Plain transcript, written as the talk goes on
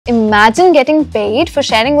Imagine getting paid for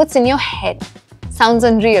sharing what's in your head. Sounds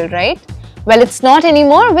unreal, right? Well, it's not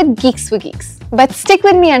anymore with GeeksforGeeks. But stick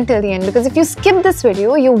with me until the end, because if you skip this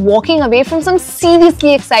video, you're walking away from some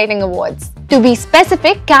seriously exciting awards. To be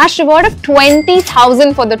specific, cash reward of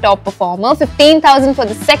 20,000 for the top performer, 15,000 for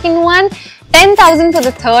the second one, 10,000 for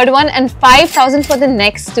the third one, and 5,000 for the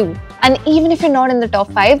next two. And even if you're not in the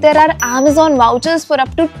top 5, there are Amazon vouchers for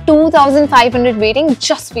up to 2,500 waiting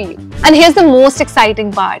just for you. And here's the most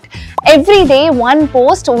exciting part. Every day, one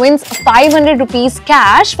post wins 500 rupees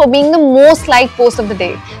cash for being the most liked post of the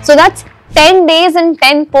day. So that's 10 days and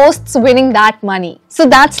 10 posts winning that money. So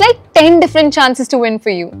that's like 10 different chances to win for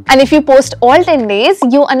you. And if you post all 10 days,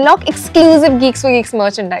 you unlock exclusive GeeksforGeeks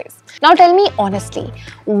merchandise. Now tell me honestly,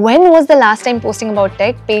 when was the last time posting about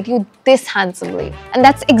tech paid you this handsomely? And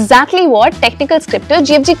that's exactly what Technical Scripter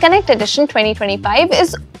GfG Connect Edition 2025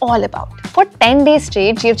 is all about. For 10 days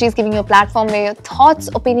straight, GfG is giving you a platform where your thoughts,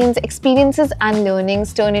 opinions, experiences and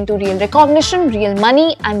learnings turn into real recognition, real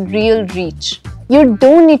money and real reach. You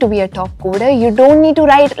don't need to be a top coder, you don't need to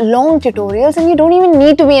write long tutorials, and you don't even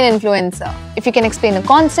need to be an influencer. If you can explain a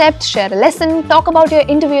concept, share a lesson, talk about your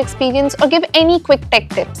interview experience, or give any quick tech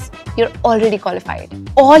tips, you're already qualified.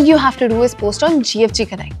 All you have to do is post on GfG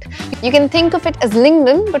Connect. You can think of it as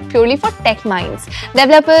LinkedIn, but purely for tech minds,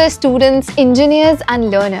 developers, students, engineers,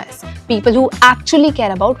 and learners, people who actually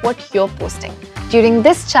care about what you're posting. During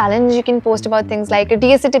this challenge, you can post about things like a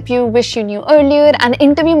DSA tip you wish you knew earlier, an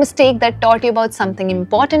interview mistake that taught you about something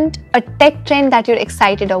important, a tech trend that you're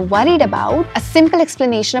excited or worried about, a simple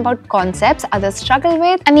explanation about concepts others struggle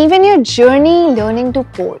with, and even your journey learning to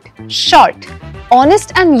code. Short,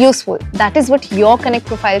 honest and useful, that is what your Connect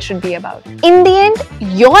profile should be about. In the end,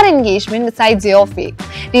 your engagement decides your fate.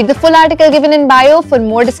 Read the full article given in bio for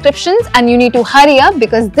more descriptions, and you need to hurry up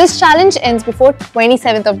because this challenge ends before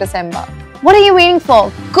 27th of December. What are you waiting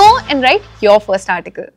for? Go and write your first article.